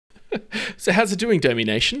So how's it doing,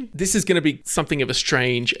 Domination? This is going to be something of a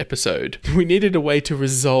strange episode. We needed a way to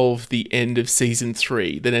resolve the end of Season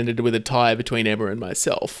 3 that ended with a tie between Emma and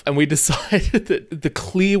myself. And we decided that the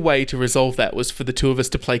clear way to resolve that was for the two of us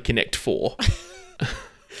to play Connect 4.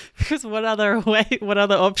 Because what other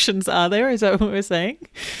options are there? Is that what we're saying?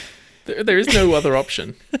 There is no other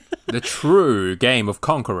option. The true game of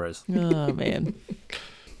conquerors. Oh, man.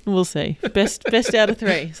 We'll see. Best out of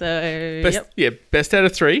 3. So, Best out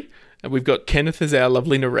of 3. And we've got Kenneth as our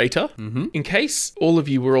lovely narrator. Mm-hmm. In case all of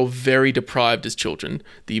you were all very deprived as children,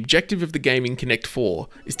 the objective of the game in Connect 4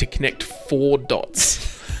 is to connect 4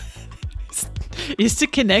 dots. Is to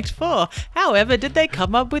connect 4. However, did they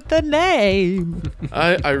come up with the name?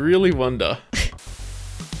 I really wonder.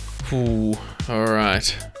 Ooh, all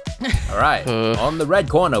right. All right. On the red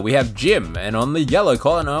corner, we have Jim. And on the yellow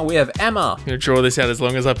corner, we have Emma. I'm going to draw this out as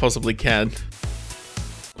long as I possibly can.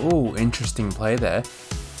 Ooh, interesting play there.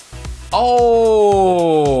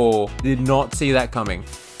 Oh! Did not see that coming.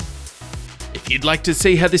 If you'd like to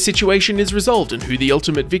see how this situation is resolved and who the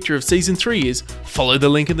ultimate victor of Season 3 is, follow the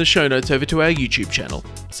link in the show notes over to our YouTube channel.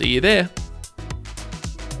 See you there.